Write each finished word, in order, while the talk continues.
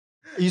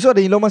You saw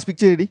the Elon Musk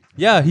picture already?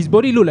 Yeah, his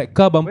body look like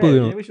car bumper. Where? You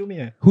know? Never show me.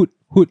 Hood.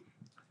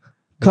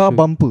 Car Sure.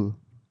 bumper.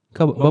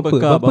 Bumper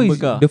Bumper is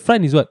car. the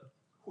front is what?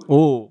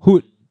 Oh,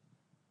 Hood.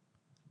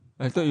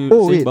 I thought you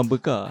Oh, say wait. bumper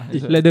car.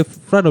 It's like the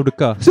front of the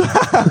car.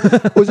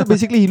 Oh, so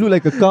basically he look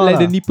like a car Like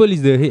lah. the nipple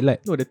is the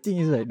headlight. No, the thing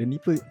is like the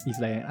nipple is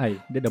like an eye.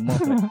 Then the mouth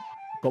like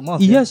got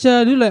mouth. Yes,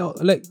 yeah, look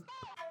like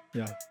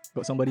Yeah.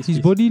 Got somebody's his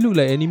face. body look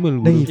like animal.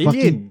 Then bro. he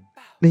fucking Alien.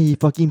 Then he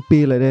fucking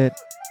pay like that.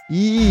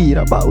 Ih,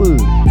 rabak weh.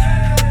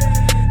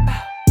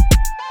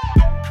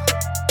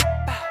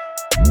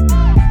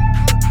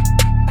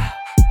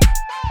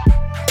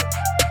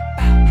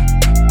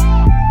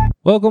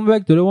 Welcome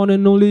back to the one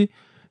and only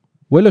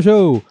Welo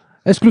Show.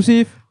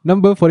 Exclusive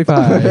number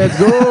 45. Let's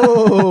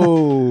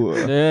go.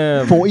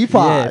 Damn.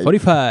 45. Yeah,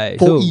 45.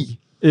 4E.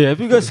 Hey, have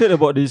you guys heard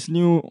about this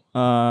new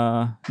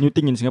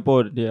thing in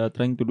Singapore? They are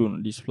trying to do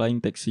this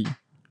flying taxi.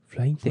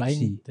 Flying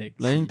taxi.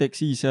 Flying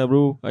taxi, yeah,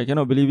 bro. I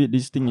cannot believe it.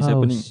 This thing is How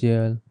happening.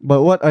 sial.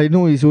 But what I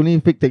know is only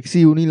fake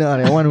taxi only lah.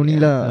 That one only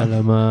lah.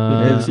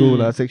 Alamak. Let's go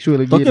lah.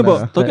 Sexual again Talking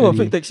lah. about Really.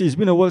 fake taxi, it's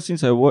been a while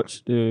since I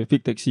watched the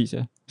fake taxis.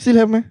 Yeah, Still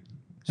have meh?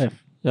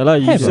 yeah lah.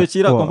 You Have search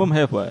it up, Wah. confirm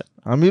have what.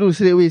 Amirul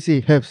straight away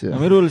say have sir.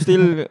 Amirul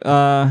still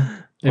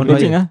on Every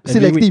watching week.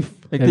 Still Every active.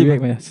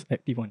 Active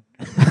active one.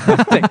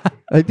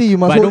 I think you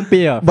must But I hold, don't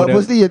pay but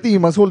firstly I think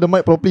you must hold the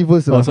mic properly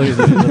first Oh, lah. sorry.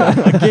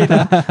 Again.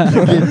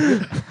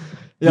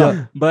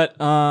 Yeah, but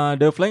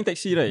the flying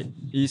taxi right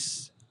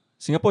is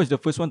Singapore is the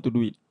first one to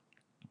do it.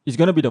 It's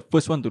gonna be the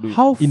first one to do it.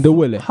 How In the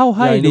world, How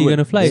high in they the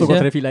gonna fly? So got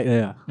sia? traffic light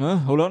there.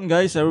 Hold on,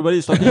 guys.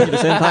 Everybody's talking at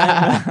the same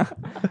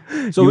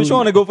time. So which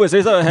one wanna go first?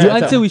 You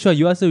answer which one?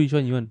 You answer which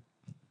one you want?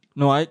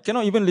 No, I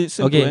cannot even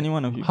listen Okay. to any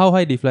one of you. How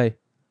high they fly?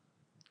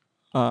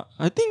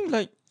 I think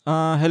like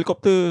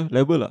helicopter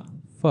level lah.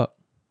 Fuck.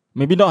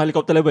 Maybe not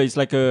helicopter level. It's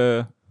like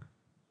a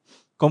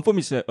confirm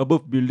is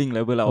above building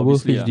level lah.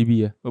 Above Obviously, HDB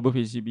yeah. above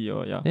HDB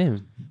or yeah.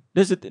 Damn.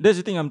 That's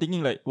the thing I'm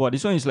thinking like. Wow,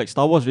 this one is like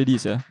Star Wars ready,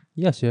 yeah.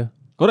 Yes, yeah.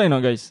 Correct or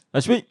not, guys?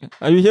 Ashwik,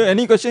 are you here?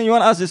 Any question you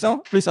want to ask just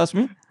now? Please ask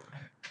me.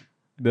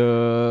 The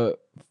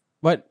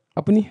what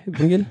apa ni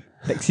panggil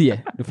taxi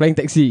The flying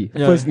taxi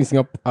Yeah. first in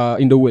Singapore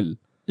in the world.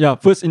 Yeah,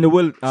 first in the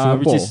world, which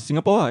Singapore. is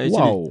Singapore lah, actually.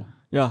 Wow.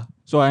 Yeah.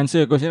 So I answer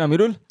your question,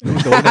 Amirul.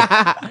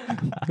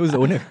 Who's the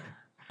owner?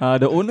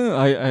 The owner,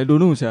 I don't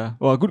know, sir.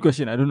 Well, good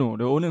question. I don't know.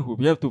 The owner who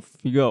we have to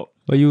figure out.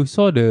 But you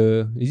saw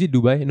is it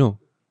Dubai? No.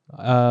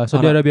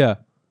 Saudi Arab. Arabia.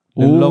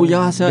 The Oh long-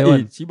 yeah, sir. that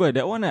one. Chiba,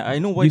 that one I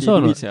know why You they saw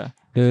do or it, sir.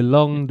 The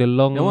long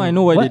That one I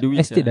know why what? they do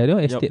it, Estate sia. that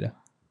one Yup. estate lah.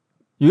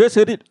 You guys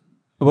heard it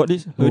about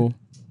this? Heard? Oh.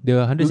 The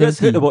You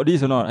guys 170 heard about this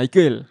or not?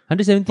 Aikel.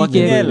 170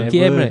 Fucking hell.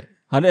 km right?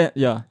 100,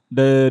 yeah.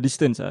 The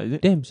distance, is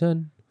it? Damn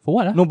son. For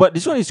what? No, but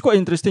this one is quite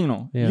interesting,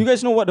 no? Yeah. You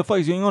guys know what the fuck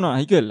is going on,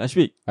 Aikel,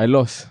 Ashwik? I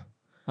lost.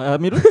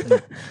 Amirul?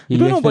 He You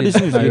don't know about this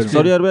explained. news?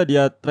 Saudi Arabia, they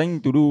are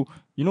trying to do,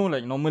 you know,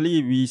 like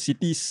normally we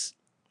cities,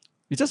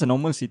 it's just a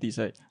normal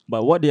cities, right?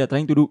 But what they are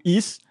trying to do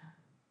is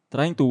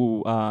trying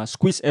to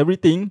squeeze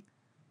everything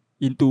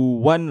into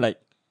one like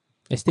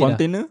Estate lah.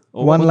 container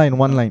or One what- line.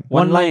 One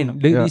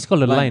line. Yeah. It's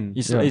called a line.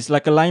 It's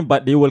like a line,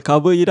 but they will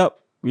cover it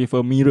up with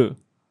a mirror.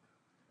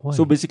 Why?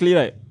 So basically,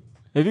 like,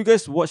 have you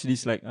guys watched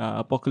this like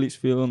apocalypse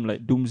film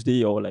like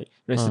Doomsday or like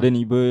Resident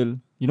Evil?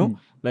 You know,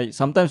 like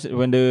sometimes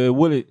when the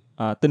world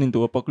turn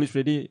into apocalypse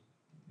ready,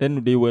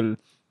 then they will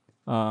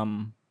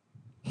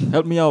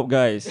help me out,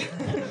 guys. The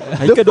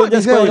Haikal, fuck don't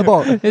is just that all quiet.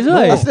 about? That's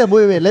why. Aslam,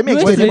 wait. Let me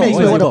What's explain. it Let me about?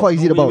 explain what the What's fuck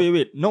is it about.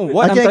 Wait. No,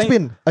 what I I'm can trying.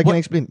 explain. I can what-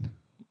 explain.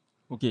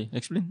 Okay,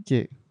 explain.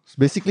 Okay. So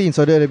basically, in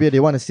Saudi Arabia, they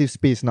want to save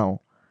space now.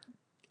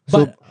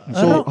 So,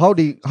 But how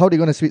they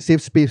gonna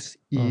save space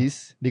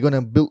is they're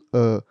gonna build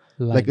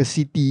like a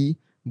city,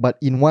 but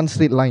in one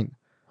straight line.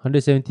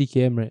 170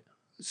 km right?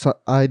 So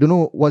I don't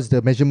know what's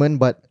the measurement,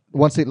 but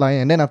one straight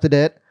line, and then after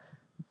that,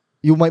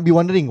 you might be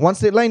wondering, one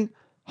straight line,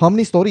 how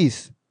many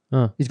stories?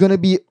 It's gonna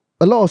be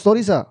a lot of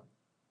stories,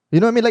 You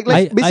know what I mean? Like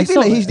I basically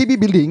saw- like HDB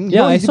building.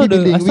 Yeah, I HDB saw the-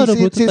 building, I saw the we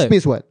save prototype.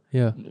 space what?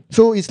 Yeah.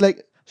 So it's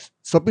like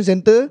shopping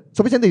center.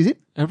 Shopping center is it?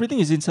 Everything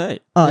is inside.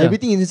 Yeah.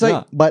 Everything is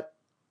inside, Yeah. but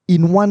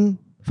in one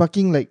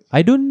fucking like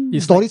I don't.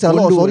 stories are a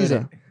lot of stories.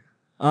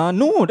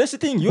 No, that's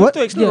the thing. You What?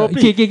 have to explain Yeah,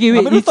 properly. okay,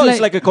 wait. Amirul thought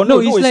it's like a No, condo.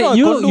 it's like not a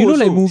you condo know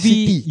like also. movie.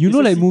 City. You know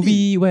It's a like city.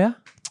 movie where?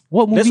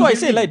 What movie? That's why I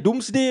say like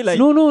Doomsday, like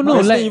no,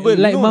 Resident Evil,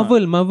 like you know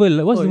Marvel.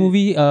 What's Oh, the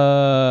movie?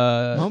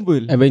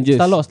 Marvel. Avengers.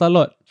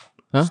 Starlord.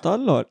 Huh?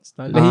 Star-Lord.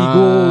 Like he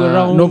go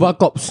around. Nova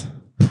Corps.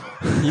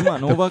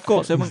 Iman, Nova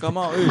Corps haven't come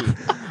out.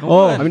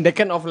 I mean that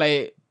kind of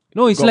like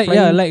No, it's Got like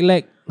yeah, flying-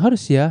 like how to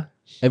say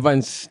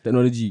advanced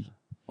technology.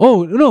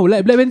 Oh no,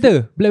 like Black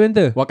Panther.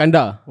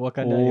 Wakanda.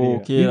 Wakanda Oh, area.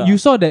 okay. You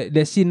saw that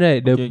scene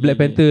right? The Okay, Black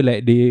okay. Panther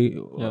like they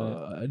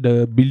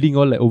the building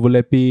all like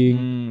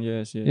overlapping.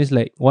 Yes. It's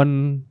like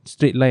one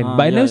straight line. Ah,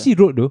 But I yeah, never yeah. see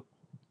road though.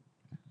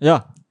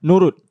 Yeah, no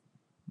road.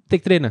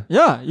 Take train ah.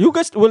 Yeah, you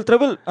guys will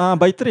travel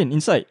by train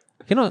inside.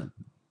 Cannot.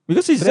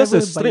 Because it's just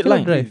a straight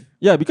cannot line. drive.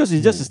 Yeah, because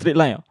it's just a straight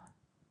line.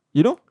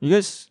 You know? You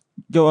guys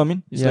get what I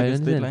mean? It's Yeah, like I a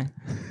straight understand.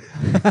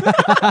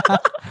 line.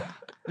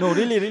 No,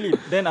 really.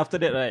 Then after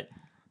that, right?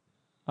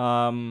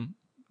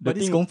 But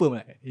it's confirmed,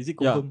 right? Is it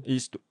yeah, confirmed?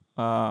 is to,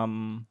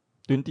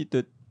 20,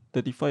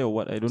 35 or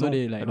what? I don't So know.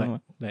 they I don't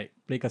know. like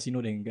play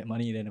casino then get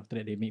money then after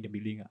that they make the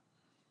building.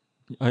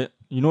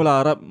 You know lah,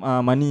 Arab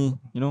money.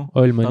 You know,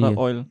 Oil money. Arab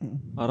oil,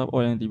 Arab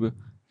oil yang tiba.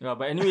 Yeah,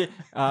 but anyway,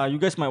 you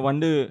guys might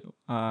wonder,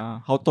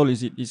 how tall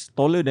is it? It's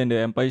taller than the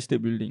Empire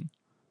State Building.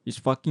 It's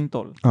fucking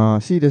tall.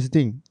 See, that's the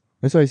thing.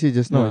 That's why I say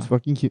just now. Yeah. It's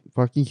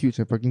fucking huge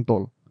and fucking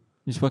tall.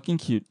 It's fucking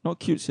cute. Not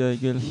cute, yeah,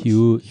 girl.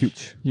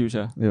 Huge. Huge,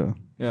 Yeah.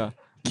 yeah.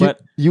 Cute.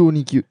 But You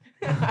only cute.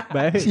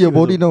 But See your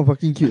body now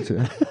fucking cute.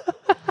 Sir.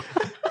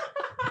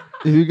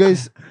 If you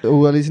guys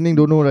who are listening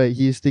don't know, right?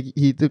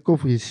 He took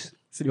off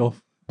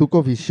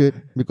his shirt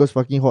because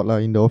fucking hot lah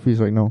in the office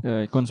right now.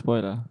 yeah, aircon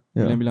spoil lah.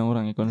 Yeah. Bilang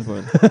orang aircon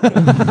spoil.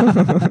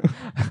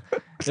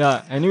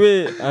 Yeah.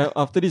 Anyway,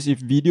 after this, if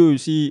video you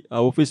see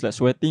our face like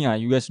sweating,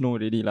 you guys know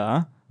already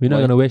lah. We're not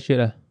Why? gonna wear shirt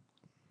lah.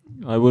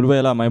 I will wear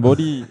lah. My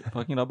body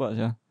fucking rabak,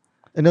 yeah.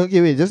 And okay,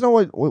 wait. Just now,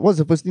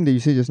 what's the first thing that you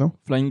said just now?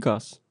 Flying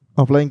cars.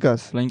 Oh, flying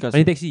cars. Flying cars.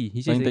 Flying taxi.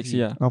 He says Flying taxi,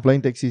 yeah.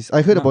 Flying taxis.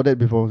 I heard No. about that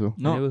before also.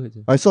 I No. never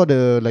heard. I saw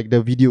the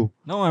video.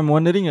 Now I'm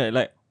wondering,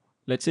 like,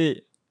 let's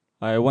say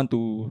I want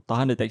to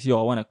tahan the taxi or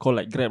I want to call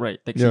like Grab, right?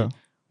 Taxi. Yeah.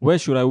 Where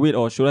should I wait,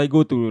 or should I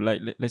go to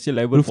like let's say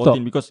level Rooftop.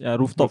 14 because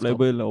rooftop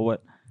level or what?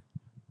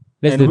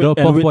 That's And the wait- drop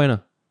and off wait- point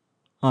lah.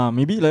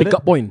 Maybe like Pick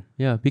up point.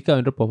 Yeah, pick up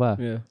and drop off lah.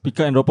 Yeah. pick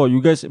up and drop out. You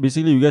guys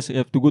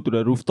have to go to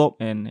the rooftop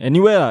and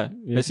anywhere lah.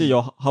 Yes. Let's say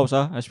your house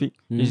I speak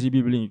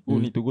HDB building. You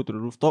Mm. need to go to the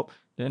rooftop.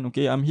 Then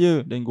okay, I'm here.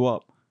 Then go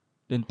up.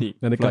 Then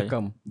take. Then the car fly.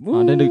 come.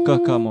 Then the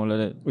car come or like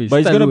that. Ui, But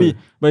it's style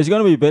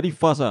gonna be very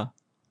fast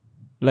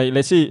Like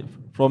let's say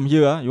from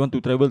here you want to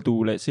travel to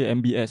let's say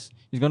MBS.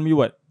 It's gonna be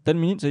what 10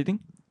 minutes I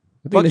think.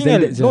 I think less Fucking than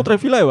hell, that, no sia.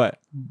 traffic light what?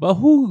 But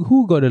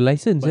who got the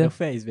license? But Yeah? the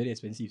fare is very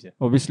expensive. Yeah.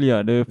 Obviously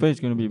the fare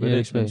is gonna be very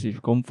Yeah, that's why. expensive.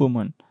 Confirm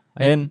one.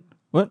 I- And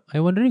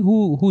I'm wondering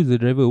who's the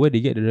driver. Where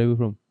they get the driver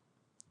from?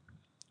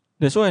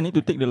 that's why I need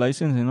to take the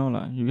license and all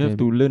lah. You have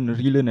Yeah. to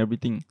relearn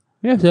everything.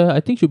 Yeah, sir. I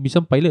think should be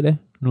some pilot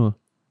No.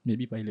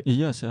 Maybe pilot.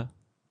 Yes, sir.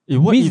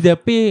 What Means if their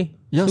pay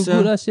Yeah, so sir.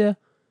 good lah, sir.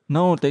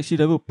 now taxi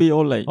driver pay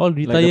all like All like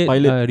the retired,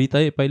 pilot?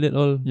 retired pilot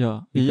all.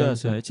 Yeah,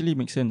 Becomes, yes, actually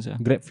makes sense.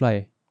 Grab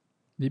fly.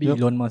 Maybe Yup.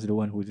 Elon Musk the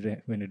one who's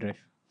going to drive.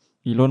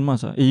 Elon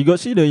Musk. You got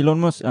see the Elon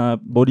Musk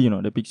body,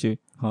 the picture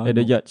at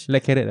the yacht.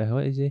 Like carrot lah.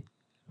 What is it?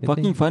 That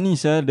Fucking thing? funny,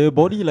 sir. The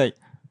body like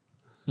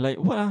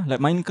what?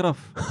 Like Minecraft,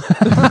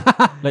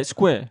 like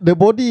square. The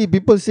body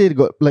people say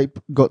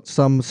got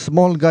some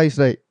small guys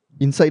right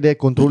inside there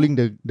controlling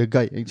the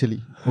guy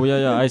actually. Oh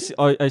yeah.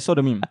 I saw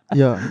the meme.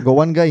 Yeah, got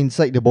one guy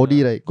inside the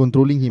body right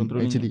controlling him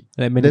Controlling actually.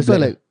 Like Men in That's why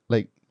Black.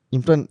 like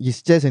in front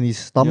his chest and his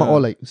stomach Yeah.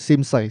 all like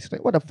same size.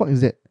 Like what the fuck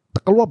is that?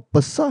 Tak keluar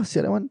besar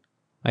sia that one.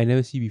 I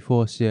never see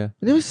before, sir.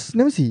 Never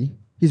see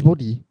his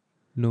body.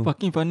 No.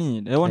 Fucking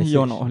funny. That one I he see.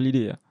 on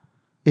holiday.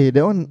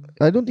 That one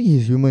I don't think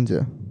he's human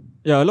sia.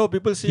 Yeah, a lot of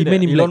people say He that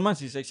Men in Elon Black.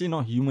 Musk is actually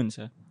not human,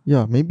 sir.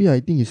 Yeah, maybe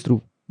I think it's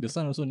true. The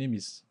son also name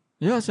is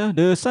Yeah, sir.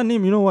 The son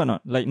name, you know what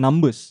not? Like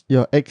numbers.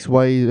 Yeah, X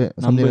Y something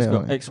Numbers like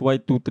got that.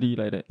 XY23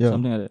 like that. Yeah.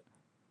 Something like that.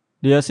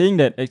 They are saying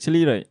that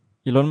actually right,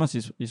 Elon Musk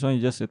is one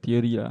is just a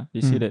theory lah.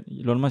 They say that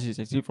Elon Musk is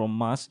actually from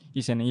Mars.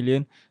 He's an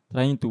alien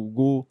trying to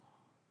go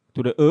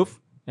to the Earth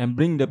and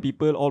bring the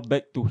people all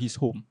back to his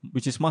home,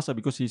 which is Mars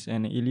because he's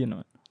an alien.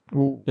 Right?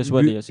 Oh, That's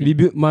what they are saying.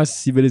 Rebuild Mars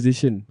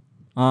civilization.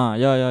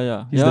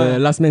 Yeah. He's the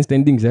last man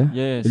standing, sir.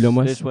 Yes, Elon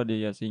Musk. that's what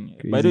they are saying.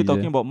 By the way, Crazy,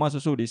 talking about Mars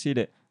also, they say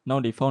that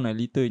now they found a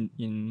litter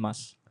in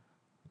Mars.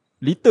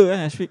 Litter,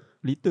 I speak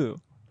litter.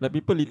 Like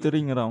people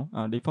littering around.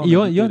 They found.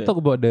 You a want litter talk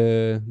about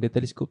the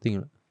telescope thing? Or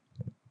not?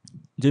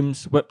 there.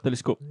 James Webb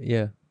Telescope.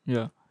 Yeah.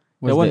 Yeah,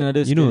 What's that one that?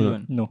 another You know scary or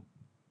one. no.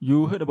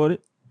 You heard about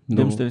it? No.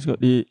 James Telescope.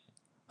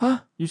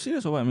 You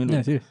serious or what? I mean,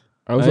 Yeah, serious.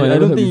 I also I never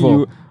don't heard think before.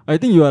 you. I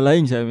think you are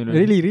lying, sir. I mean,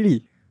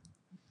 Really.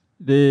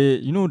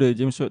 You know the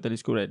James Webb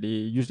Telescope, right?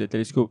 They use the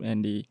telescope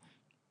and they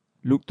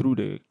look through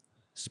the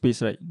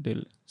space, right?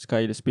 The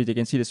sky, the space. They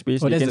can see the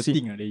space. Oh, they that's can the see.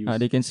 thing they use.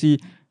 They can see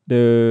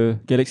the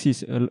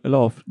galaxies. A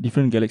lot of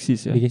different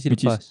galaxies. They can see the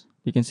which is- past.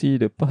 They can see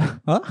the past.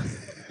 Huh?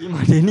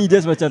 Ini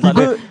just macam tak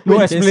ada. No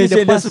Wait, can see the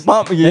explanation. past Just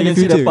pop. You and can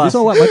the see the future. past. This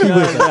one what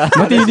multiverse?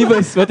 Mati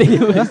universe. Mati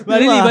universe. But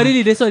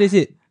really, that's what they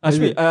said.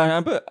 Ashmi,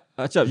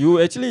 Achap, you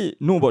actually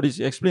know about this.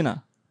 Explain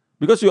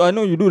because I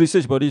know you do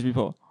research about this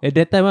before. At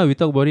that time, we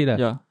talk about it lah.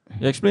 Yeah.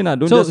 You explain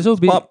Don't So- just so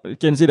pop.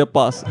 Can see the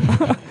past.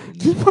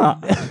 Give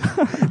up.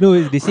 No,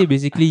 they say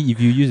basically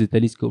if you use the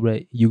telescope,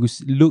 right, you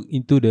look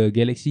into the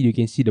galaxy, you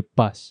can see the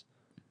past.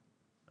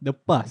 The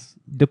past.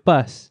 The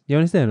past. You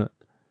understand or not?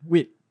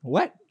 Wait,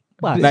 what?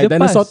 Past. The Like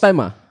dinosaur past. time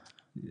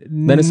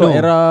Dinosaur No.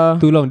 era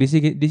Too long. They say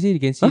you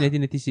can see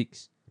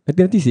 1996.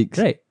 1996.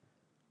 Right?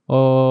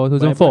 Or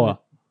 2004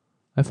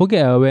 I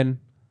forget when.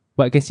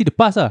 But I can see the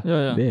past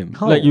Yeah. Damn.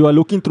 How? Like you are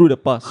looking through the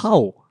past.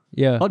 How?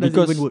 Yeah. How does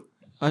Because- it even work?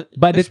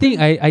 But the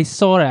thing I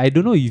saw, right, I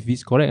don't know if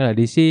it's correct.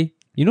 They say,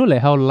 you know,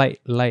 like how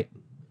light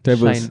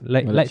Travels. shine,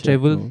 light Oh, shine.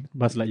 travel. Oh.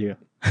 Buzz Lightyear.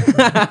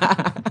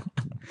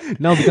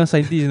 Now become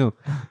scientist,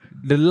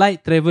 The light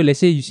travel, let's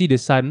say you see the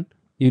sun.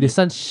 If the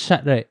sun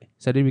shut, right,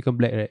 suddenly become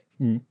black, right?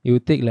 It will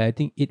take like, I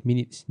think 8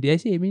 minutes. Did I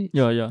say 8 minutes?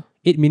 Yeah.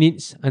 8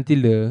 minutes until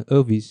the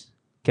earth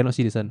cannot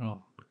see the sun. Oh.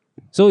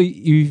 So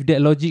with that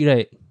logic,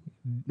 right,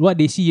 what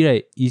they see,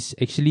 right, is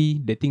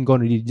actually the thing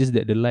gone already. Just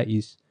that the light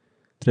is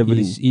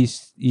Traveling. is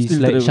Still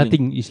like travelling.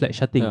 shutting. It's like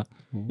shutting. Yeah.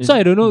 So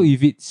I don't know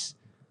if it's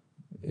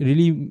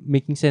really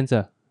making sense.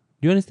 Do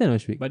you understand,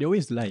 Ashwik? But they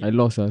always lie. I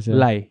lost us. Yeah.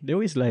 Lie. They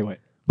always lie, what?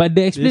 But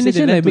the They say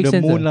explanation they like land to makes the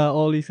sense. moon lah,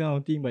 all this kind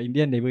of thing. But in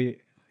the end,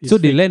 So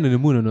they land on the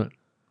moon or not?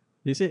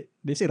 They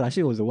say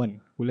Russia was the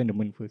one who landed the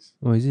moon first.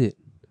 Oh, is it?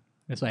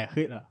 That's what I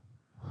heard lah.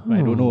 But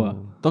I don't know lah.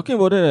 Talking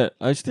about that,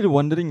 I'm still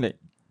wondering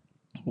like,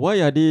 why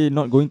are they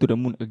not going to the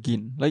moon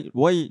again? Like,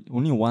 why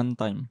only one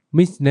time?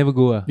 Means never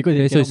go. Because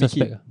they that's why cannot make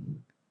suspect. it.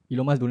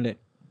 Elon Musk don't let.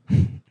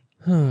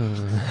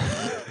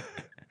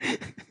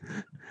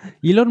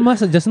 Elon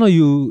Musk just now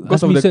you Because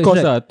ask of me the search,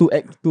 cost, right?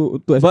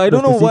 to But I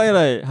don't know why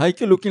like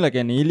Haikal looking like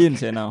an alien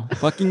now.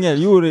 Fucking hell,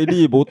 you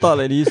already botak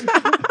like this.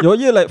 Your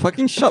ear like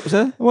fucking sharp,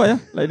 sir. Why?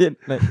 Like that,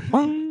 like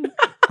bang.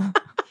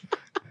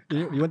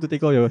 You want to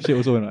take off your shirt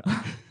also or not?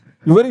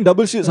 You wearing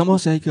double shirt somehow,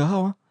 Haikal.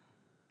 How?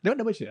 That one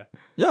double shirt ah?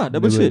 Yeah,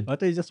 double Double. shirt. I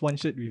thought it's just one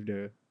shirt with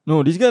the...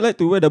 No, this guy like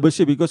to wear double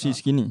shirt because he's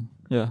skinny.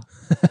 Yeah,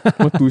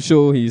 want to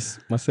show his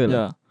muscle.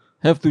 yeah.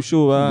 Have to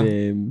show.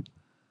 Damn.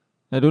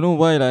 I don't know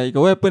why like.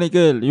 What happened,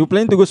 Haikal? You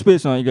planning to go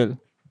space now, Haikal?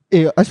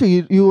 Eh,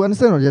 actually, you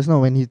understand or just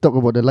now when he talk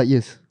about the light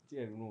years?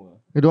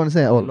 You don't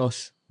understand at all.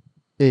 Lost.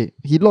 Eh,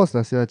 he lost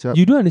lah, sia, chap.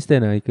 You don't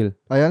understand, Michael.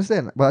 I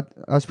understand, but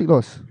I speak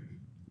lost.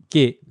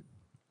 Okay,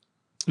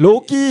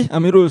 Low-key,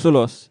 Amirul also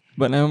lost.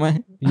 But never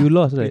mind. you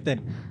lost, right?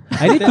 Pretend.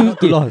 I need to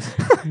okay. lost.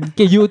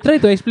 Okay, you try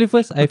to explain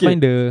first. I Okay.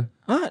 find the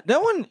That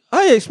one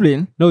I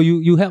explain. no.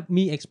 You help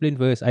me explain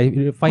first. I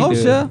find How, the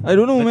sir? I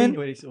don't know, I man.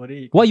 think it's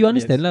already what you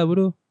understand lah,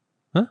 bro.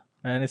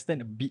 I understand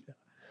a bit.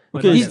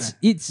 Okay.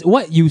 It's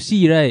what you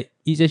see, right?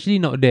 It's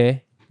actually not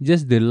there.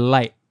 Just the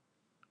light.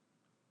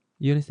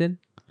 You understand?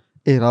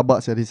 Eh, rabak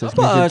sia this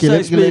Apa explanation. saya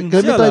explain?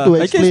 Let me try Sial to lah.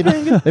 I can explain.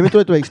 explain ke? Let me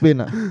try to explain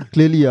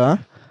clearly.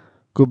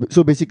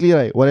 So basically,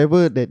 right,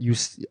 whatever that you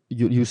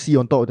see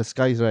on top of the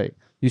skies, right?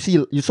 You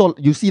see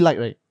light,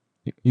 right?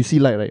 You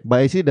see light, right?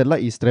 But actually, the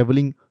light is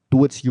traveling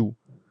towards you.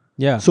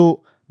 Yeah.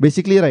 So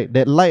basically, right,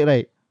 that light,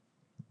 right?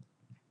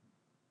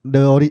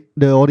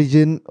 The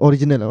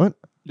original what?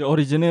 The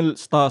original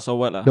stars or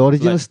what lah? The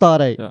original Like, star,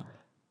 right? yeah.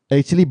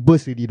 Actually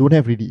burst already. Don't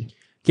have already.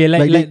 Okay,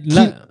 like Like they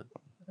keep-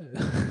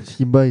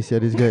 Shibai sia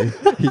this guy.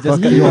 He just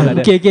Fucking keep on hell.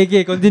 like that.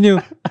 okay. Continue.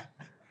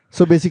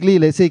 So basically,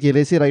 let's say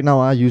right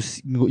now, you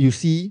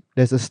see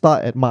there's a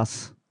star at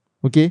Mars,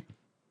 okay?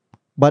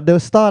 But the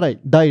star right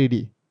die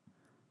already.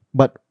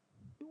 But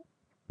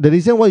the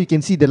reason why you can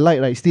see the light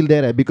right still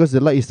there right, because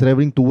the light is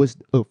traveling towards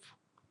Earth.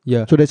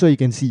 Yeah. So that's why you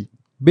can see.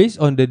 Based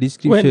on the When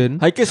description,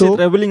 Haikal So-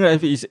 said traveling,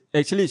 right, is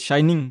actually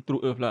shining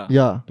through Earth lah.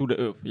 Yeah, To the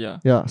Earth, yeah.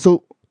 yeah.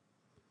 So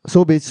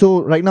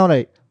right now,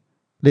 right,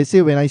 let's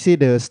say when I say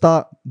the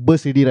star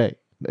burst already, right?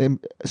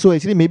 So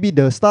actually maybe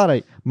the star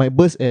right might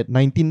burst at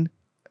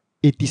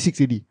 1986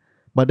 already.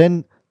 But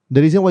then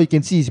the reason why you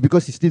can see is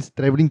because it's still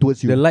traveling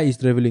towards the you. light is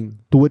traveling.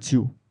 Towards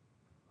you.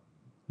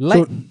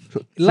 Light,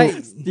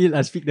 light. Still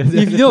I speak the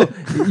If you know,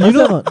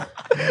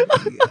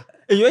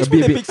 Eh, you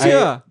explain the bit. picture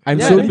lah. I'm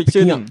Yeah, slowly the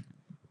picture picking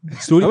thing.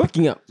 Slowly Apa?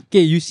 picking up.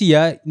 okay, you see,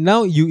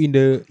 now you in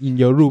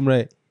your room,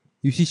 right?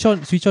 You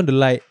switch on the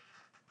light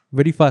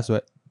very fast,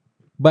 right?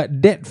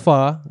 But that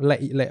far,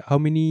 like how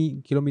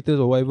many kilometers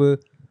or whatever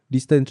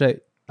distance, right?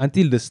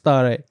 Until the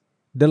star, right?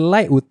 The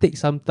light would take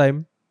some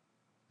time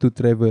to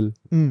travel.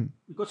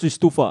 Because it's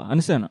too far.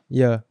 Understand? Not?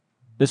 Yeah.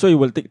 That's why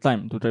it will take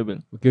time to travel.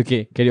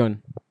 Okay, carry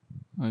on.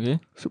 Okay.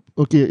 So,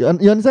 okay,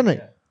 you understand,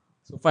 right?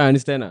 So far I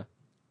understand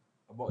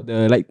about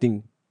the light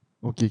thing.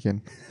 Okay, can.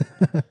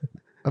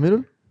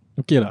 Amirul?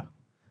 Okay lah.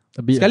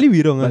 A bit Sekali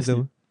we wrong But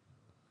also.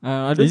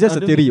 It's just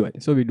a theory, what?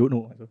 So we don't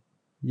know. So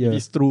Yeah.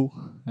 if it's true.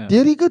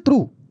 Theory ke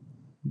true?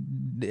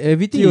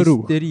 Everything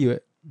Teru. is theory,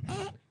 what?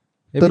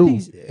 Teru. Everything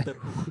is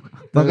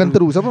Makan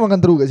teru. Siapa makan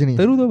teru kat sini?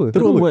 Teru tu apa?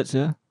 True words,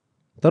 yeah.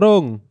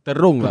 Terong.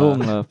 Terung lah. Terung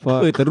lah. Fuck.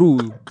 Apa teru?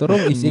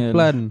 Terong is Yeah.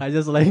 eggplant. I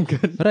just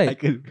lainkan. Right.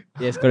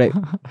 Yes, correct.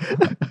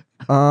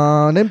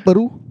 Then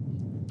Peru.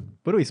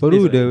 Peru is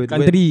Peru place, right? the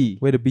Country.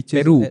 where the beaches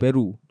Peru, at.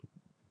 Peru.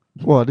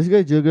 Wah, this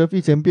guy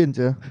geography champion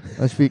je.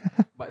 I speak.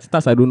 But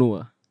stars I don't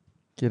know.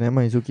 Okay, never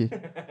mind. It's okay.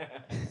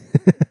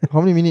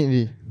 How many minutes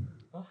already?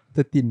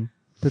 13.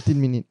 13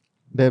 minutes.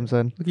 Damn,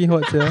 son. Fucking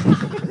hot, sir.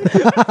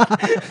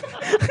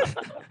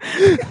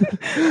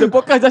 The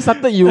podcast just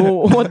started. You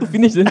want to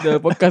finish the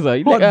podcast ah?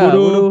 Hot,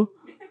 bodoh.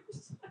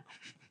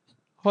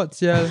 Hot,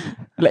 sial.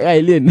 Like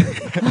alien.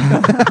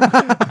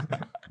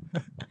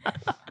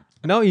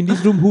 Now in this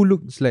room, who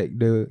looks like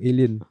the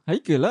alien?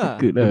 Haikal lah.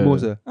 Good The lah.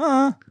 most,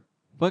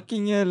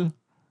 Fucking hell.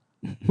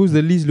 Who's the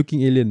least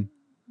looking alien?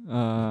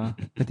 I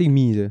think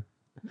me, sir.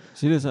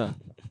 serious ah.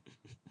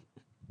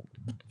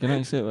 Cannot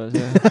accept lah.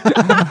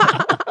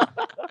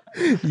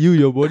 You,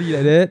 your body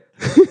like that.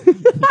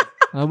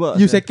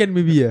 Rabak. You sia. second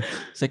maybe,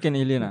 Second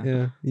alien ah.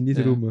 Yeah, in this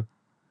Yeah. room.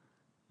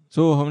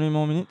 So how many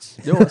more minutes?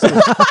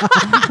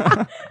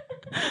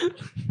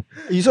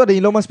 You saw the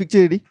Elon Musk picture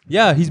already?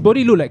 Yeah, his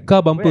body look like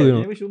car bumper, Where? you You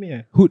know. never show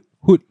me. Hood.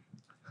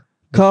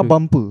 Car Sure.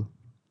 bumper.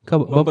 Car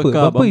Bumper bumper.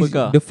 car, Bumper is bumper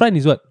car. the front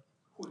is what?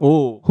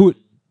 Oh. Hood.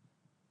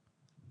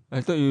 I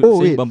thought you Oh,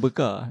 saying wait. bumper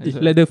car.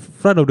 Like the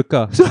front of the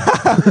car.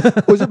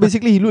 Also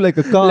basically he look like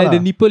a car Like lah.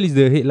 the nipple is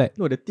the headlight.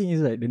 No, the thing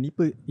is right, the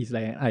nipple is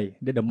like an eye.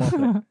 Then the mouth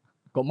like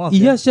got mouth.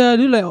 Yeah, sia,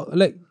 do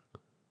like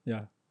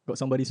Yeah. Got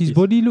somebody's his face.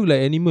 body look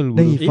like animal.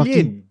 Then Bro. he fucking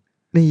Alien.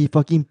 Then he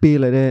fucking pay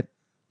like that.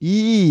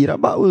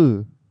 Rabak apa?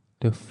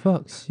 The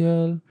fuck,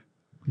 sial.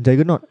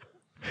 Juggernaut.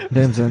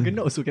 Damn son.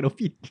 Kena also cannot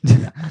fit.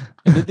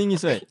 And the thing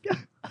is right,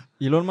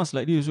 Elon Musk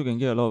like this also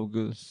can get a lot of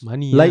girls.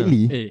 Money.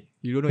 Lightly. Hey,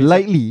 you don't know.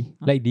 Lightly.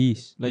 Yeah. Like this.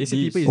 Like Basic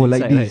this. people is Oh,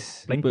 like inside, right?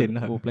 this. Plankton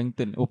lah. Oh,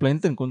 plankton. Oh,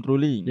 plankton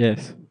controlling.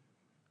 Yes.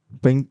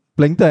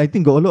 Plankton. I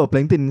think got a lot of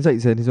plankton inside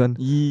sir, this one.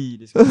 Yee,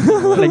 disgusting.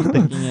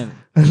 Plankton.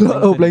 A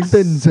lot of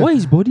plankton. Sir. Why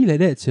is body like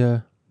that,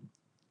 sia?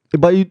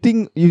 But you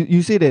think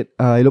you say that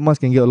Elon Musk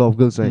can get a lot of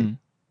girls, right? Mm.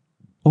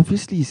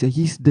 Obviously, sir,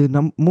 he's the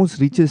most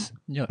richest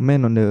Yeah.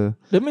 man on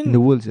That in the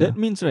world, sir. that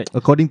means right.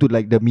 According to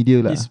like the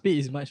media lah. His pay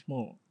is much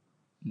more.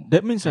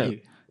 That means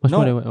right. Much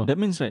more Now, than what? Oh, that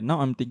means right.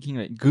 Now I'm thinking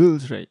right.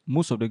 Girls right.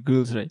 Most of the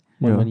girls right.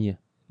 more Yeah. money. Yeah.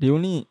 They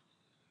only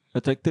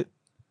attracted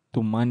to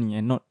money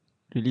and not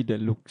really the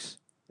looks.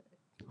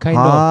 Kind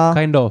Ah. of.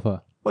 Kind of.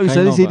 What you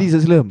Kind suddenly of say ah. this,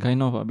 Aslam?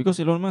 Kind of because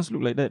Elon Musk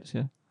look like that.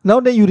 Yeah. Now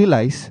then you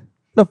realize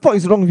the fuck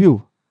is wrong with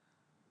you.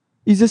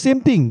 It's the same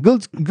thing.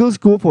 Girls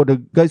go for the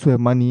guys who have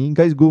money.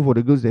 Guys go for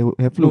the girls that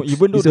have No, looks.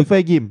 even though it's a the-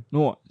 fair game.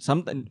 No,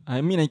 sometimes I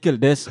mean, Michael,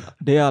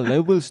 there are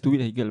levels to it,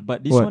 Michael.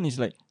 But this What? one is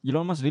like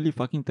Elon Musk really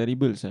fucking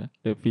terrible, sir.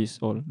 The face,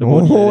 all the body. Oh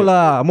like that.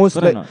 lah, most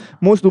Correct like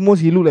not? most to most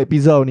he look like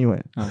pizza only,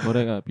 what?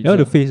 Correct. You know Pizza.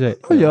 the face, right?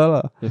 Oh yeah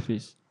lah. The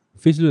face.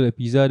 Face look like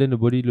pizza, then the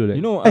body look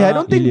like. You know, Hey, I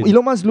don't think alien.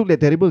 Elon Musk look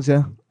that terrible,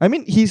 sir. I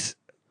mean, he's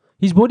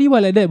His body was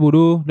like that,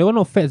 bodo. That one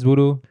not fats,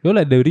 bodo. They all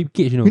like the rib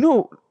cage, you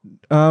know.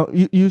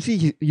 you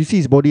see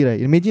his body,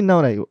 right? Imagine now,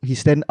 right? He's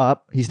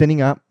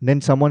standing up, then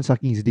someone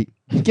sucking his dick.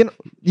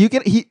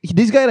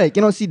 This guy, right,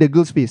 cannot see the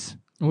girl's face.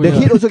 Oh, The yeah.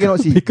 head also cannot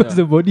see. Because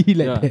the body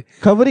like Yeah. that.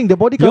 Covering the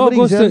body You all covering.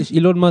 go sia. search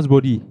Elon Musk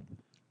body.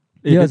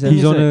 Yeah, the thing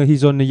He's is on right,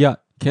 he's on the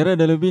yacht. Cara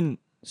Delevingne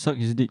suck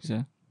his dick,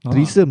 sir.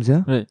 Threesomes,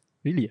 yeah.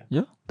 Really?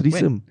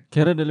 Threesome.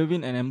 Cara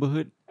Delevingne and Amber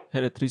Heard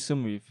had a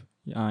threesome with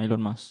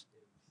Elon Musk.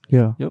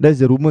 Yeah, Yup. that's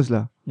the rumors,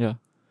 lah. Yeah.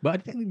 But I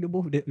think they're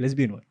both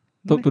lesbian, what?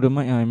 Talk to the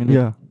mic, I mean.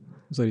 Yeah,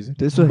 Sorry.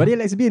 that's why. But they're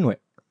lesbian, what?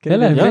 Yeah,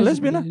 lah, yeah, that's-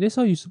 lesbian lah. That's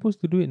how you're supposed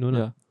to do it, no? Yeah.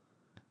 Lah.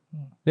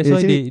 That's Yeah,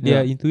 why actually, they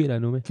yeah. are into it, lah,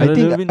 no? Man. I Cara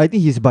think Delevingne- I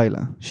think he's bi,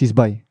 lah. She's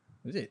bi.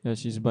 Is it? Yeah,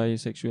 she's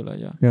bisexual, lah.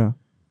 Yeah. Yeah,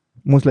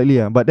 most likely,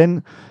 yeah. But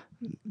then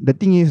the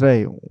thing is,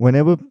 right?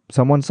 Whenever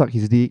someone suck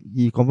his dick,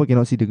 he confirm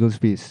cannot see the girl's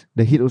face.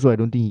 The head also, I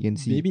don't think he can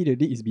see. Maybe the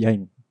dick is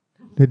behind.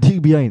 The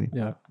dick behind,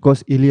 Yeah.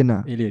 cause alien,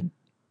 lah. Alien.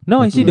 Now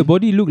I see Okay. the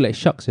body look like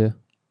sharks, yeah.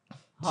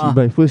 See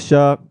by first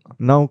shark,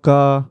 now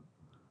car.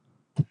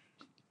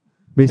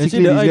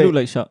 Basically, Actually, the this eye guy, look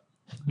like shark.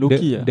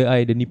 Loki, The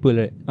eye, the nipple,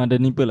 right? the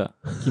nipple, lah.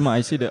 Kima,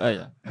 I say the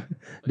eye,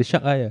 The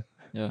shark eye, yeah.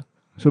 Yeah.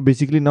 so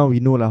basically now we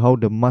know lah how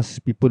the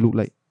Musk people look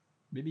like.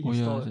 Maybe Oh, he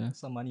yeah, store yeah.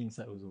 some money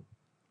inside also.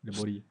 The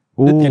body.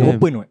 Oh, Can Damn.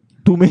 open, what?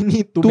 too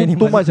many, too many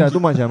much, too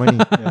much money.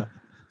 Yeah.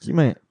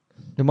 Kima,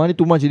 the money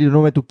too much, you don't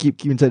know where to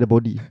keep inside the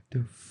body.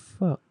 The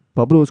fuck?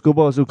 Pablo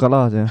Escobar also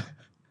kalah, yeah.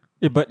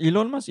 But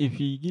Elon Musk, if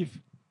he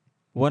give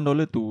 $1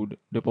 to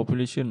the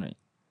population, right?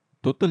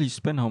 Total he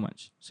spend how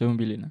much? 7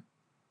 billion.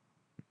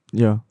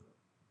 Yeah.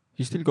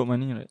 He still got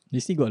money, right? They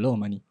still got a lot of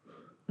money.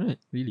 Right.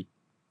 Really.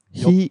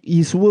 He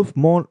is worth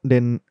more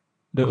than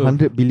The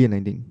 100 billion, I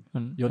think.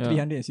 Your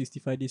yeah.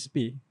 365 days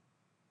pay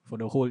for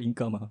the whole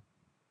income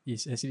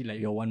is actually like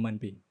your 1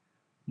 month pay.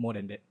 More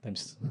than that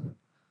times.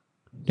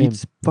 Damn.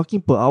 It's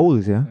fucking per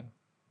hours, yeah. Yeah.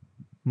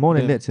 More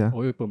than Yeah. that, yeah.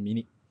 Or per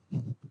minute.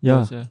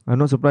 Yeah. Yes, yeah. I'm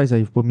not surprised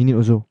if per minute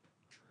also.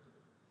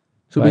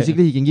 So But-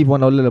 basically he can give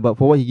 $1, but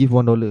for what he give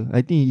 $1?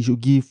 I think he should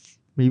give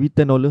maybe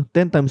 $10.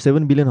 10 times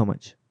 7 billion, how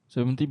much?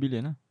 70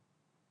 billion.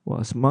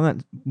 Wah,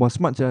 semangat. Wah,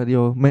 smart sia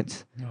your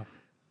maths.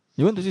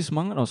 You want to say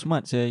semangat or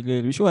smart, say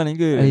girl? Which one,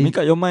 girl? I- Make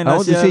up your mind. I lah,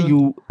 want to sial. say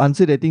you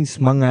answer that thing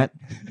semangat.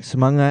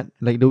 Semangat.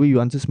 Like the way you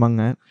answer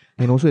semangat.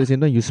 And also at the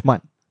same time you smart.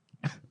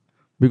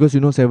 Because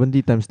you know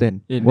 70 times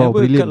 10. Wow,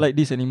 Never brilliant. cut like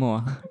this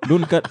anymore.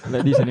 Don't cut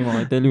like this anymore.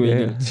 I tell you, Yeah.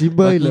 girl.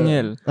 Cibai Fucking lah.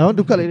 hell. I want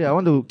to cut like that. I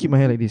want to keep my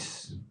hair like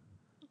this.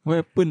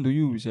 What happened to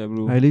you, sia,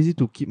 bro? I lazy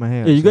to keep my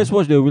hair. Hey, you sia. guys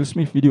watch the Will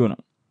Smith video or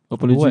not?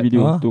 Apology What?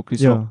 video Huh? to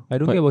Chris Yeah. Rock. I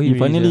don't Fi- care about he him.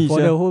 really, finally- sia. For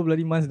Yeah. the whole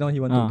bloody months now, he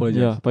want to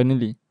apologize. Yeah,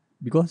 finally.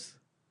 Because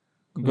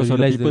Because of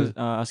the realised people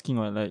the- asking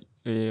like,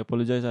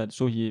 apologize.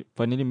 So he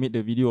finally made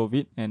the video of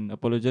it and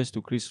apologized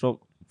to Chris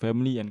Rock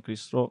family and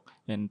Chris Rock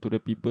and to the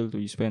people, to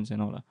his fans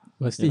and all lah.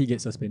 but still Yeah. he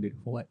gets suspended.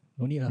 For what?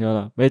 No need lah. Yeah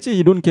lah. But actually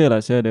he don't care lah,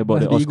 about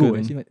Must the be Oscar. ego.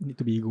 thing. Actually need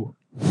to be ego.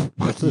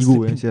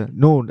 Ego, sia.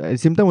 No, at the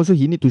same time also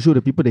he need to show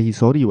the people that he's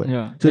sorry, what.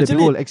 Yeah. So that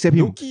people will accept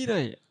him. Low-key,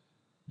 right?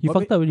 He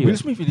What fucked up already. Will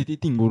right? Smith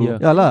irritating, bro. Yeah.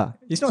 Yeah lah.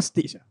 It's not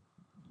staged.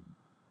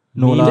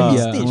 No Maybe, lah.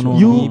 yeah. Stage, No, no,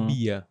 You- no. Maybe,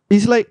 yeah.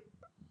 It's like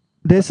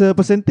there's a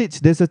percentage,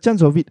 there's a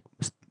chance of it.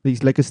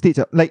 It's like a stage.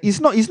 Like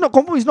it's not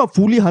confirm. It's not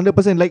fully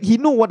 100%. Like he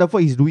know what the fuck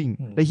he's doing.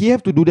 Hmm. Like he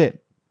have to do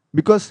that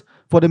because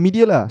for the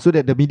media lah, so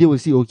that the media will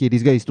see, okay,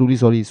 this guy is truly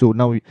sorry. So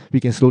now we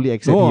can slowly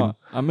accept him. No,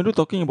 I'm not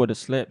talking about the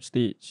slap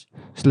stage.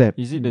 Slap.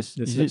 Is it the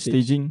The is slap it stage.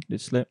 staging the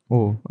slap?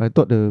 Oh, I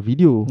thought the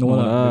video. No No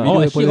lah. lah. The video Oh,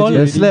 apology actually all The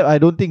already. slap, I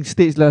don't think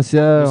stage lah. The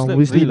slap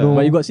Obviously real lah. no.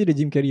 But you got see the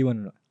Jim Carrey one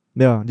or not?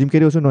 Yeah, Jim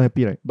Carrey also not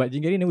happy, right? But Jim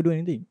Carrey never do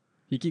anything.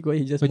 He keep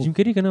quiet. He just But Jim move.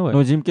 Carrey kena what?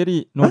 No, Jim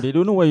Carrey. No, they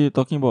don't know what you're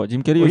talking about.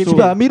 Jim Carrey Okay, also.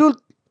 but Amirul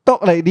talk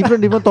like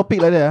different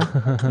topic like that.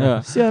 Yeah.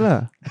 Sial lah.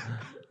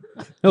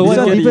 No, This Jim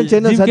one Carrey- different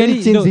channel. Jim Suddenly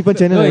Carrey- change no, different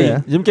channel no, like he-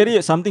 that. Jim Carrey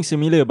something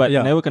similar, but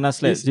Yeah. never kena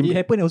slap. It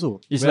happened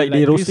also. It's Where like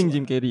they Chris- roasting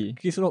Jim Carrey.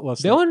 Chris Rock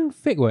was That one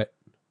fake what?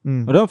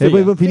 Mm. Oh, that one fake,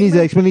 Haven't ah? even finish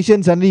the explanation.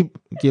 Suddenly,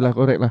 okay lah,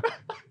 correct lah.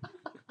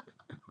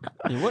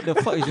 Hey, what the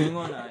fuck is going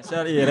on?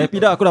 Sial,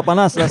 Rapidah aku dah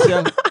panas lah,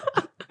 sial.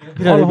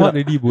 All hot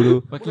already,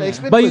 bodoh.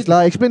 Explain But first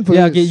lah. Explain first.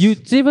 Yeah, okay, you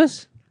say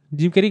first.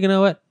 Jim Carrey kena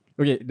what?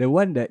 Okay, the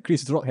one that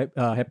Chris Rock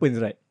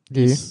happens, right?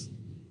 Okay. Is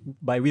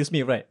by Will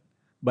Smith, right?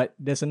 But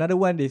there's another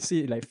one they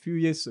say like few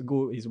years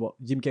ago is about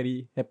Jim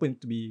Carrey happened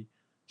to be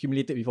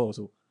humiliated before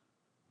also.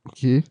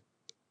 Okay.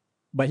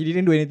 But he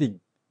didn't do anything.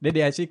 Then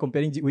they actually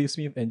comparing Will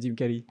Smith and Jim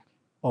Carrey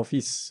of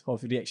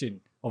reaction,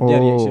 of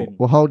their reaction.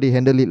 Oh, how they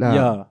handle it lah.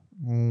 Yeah.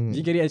 Mm.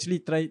 Jim Carrey actually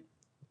tried,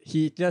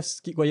 he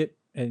just keep quiet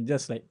and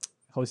just like,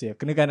 how to say,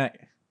 kenakan nak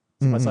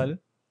pasal.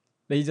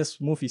 Then he just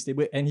move his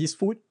table and his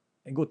food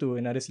and go to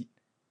another seat.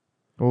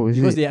 Oh, is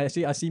Because it? they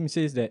actually ask him,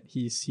 says that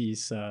his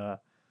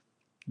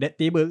that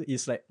table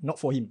is like not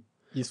for him.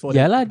 It's for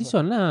Yeah the, lah, this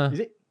one lah.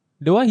 Is it?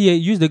 The one he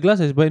used the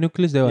glass as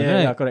binoculars, that one,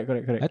 Yeah, right? correct.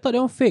 I thought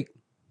that one fake.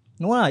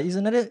 No lah, it's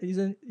another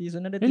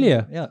Really,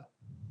 thing. Yeah.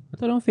 I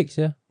thought that one fake,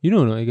 yeah. You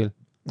know or not, Egil?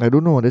 I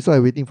don't know. That's why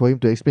I'm waiting for him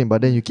to explain.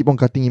 But then you keep on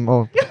cutting him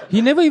off. He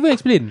never even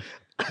explained.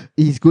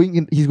 He's going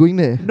in. He's going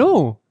there.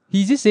 No.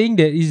 He's just saying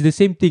that it's the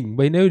same thing,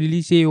 but he never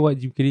really say what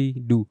Jim Carrey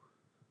do.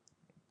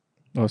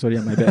 Oh, sorry,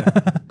 my bad.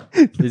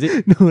 Is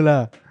it? No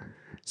lah.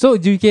 So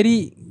Jim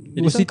Carrey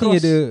was this one sitting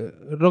at cross. the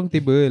wrong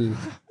table.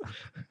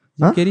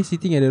 Jim Huh? Carrey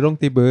sitting at the wrong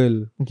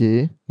table.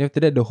 Okay. Then after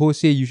that, the host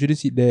say you shouldn't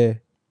sit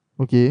there.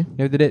 Okay.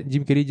 Then after that,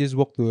 Jim Carrey just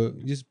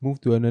move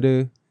to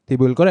another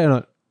table. Correct or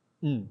not?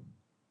 Mm.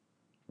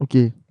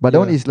 Okay. But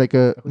that Yeah. one is like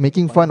a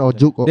making fun or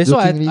joke. Or That's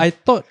why jokingly. I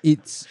thought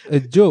it's a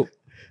joke.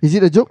 Is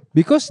it a joke?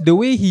 Because the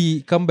way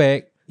he come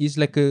back is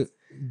like a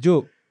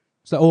joke.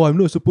 It's like, oh, I'm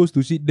not supposed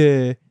to sit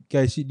there.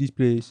 Okay, I sit this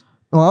place.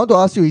 No, I want to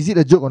ask you, is it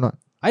a joke or not?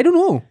 I don't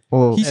know.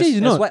 Oh, He says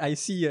it's not. What I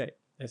see, right?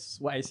 As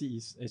what I see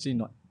is actually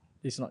not.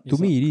 It's not. To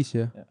me, it is,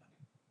 yeah.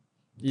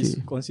 it's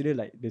Okay. considered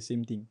like the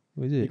same thing.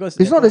 What is it? Because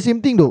it's not the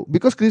same thing though.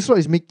 Because Chris Rock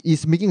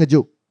is making a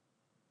joke.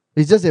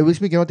 It's just that Will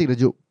Smith cannot take the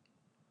joke.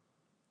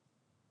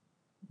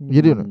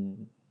 You do or not?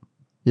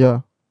 Yeah.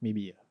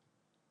 Maybe. Yeah.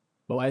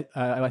 But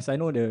as I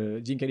know,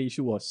 the Jim Carrey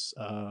issue was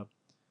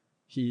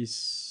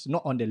he's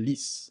not on the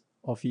list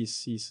of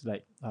his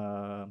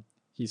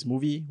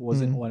movie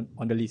wasn't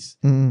on the list,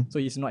 Mm. so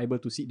he's not able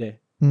to sit there.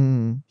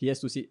 Mm. He has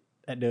to sit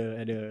at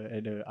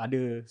the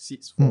other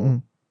seats for Mm.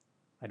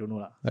 I don't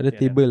know lah. Other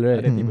table, right?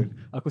 Other table.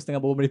 Aku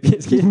setengah bawa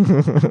merepek sikit.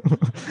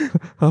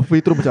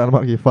 Halfway through macam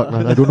alamak, okay, fuck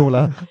lah. I don't know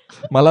lah.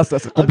 Malas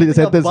tak complete the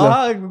sentence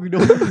lah.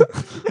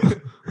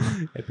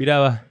 Happy dah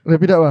lah. Wrap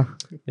it up lah.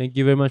 Thank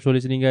you very much for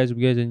listening, guys. If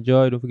you guys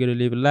enjoy, don't forget to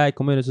leave a like,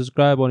 comment, and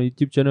subscribe on the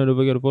YouTube channel. Don't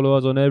forget to follow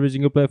us on every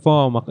single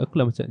platform. Aku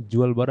lah macam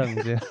jual barang.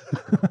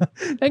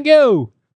 Thank you.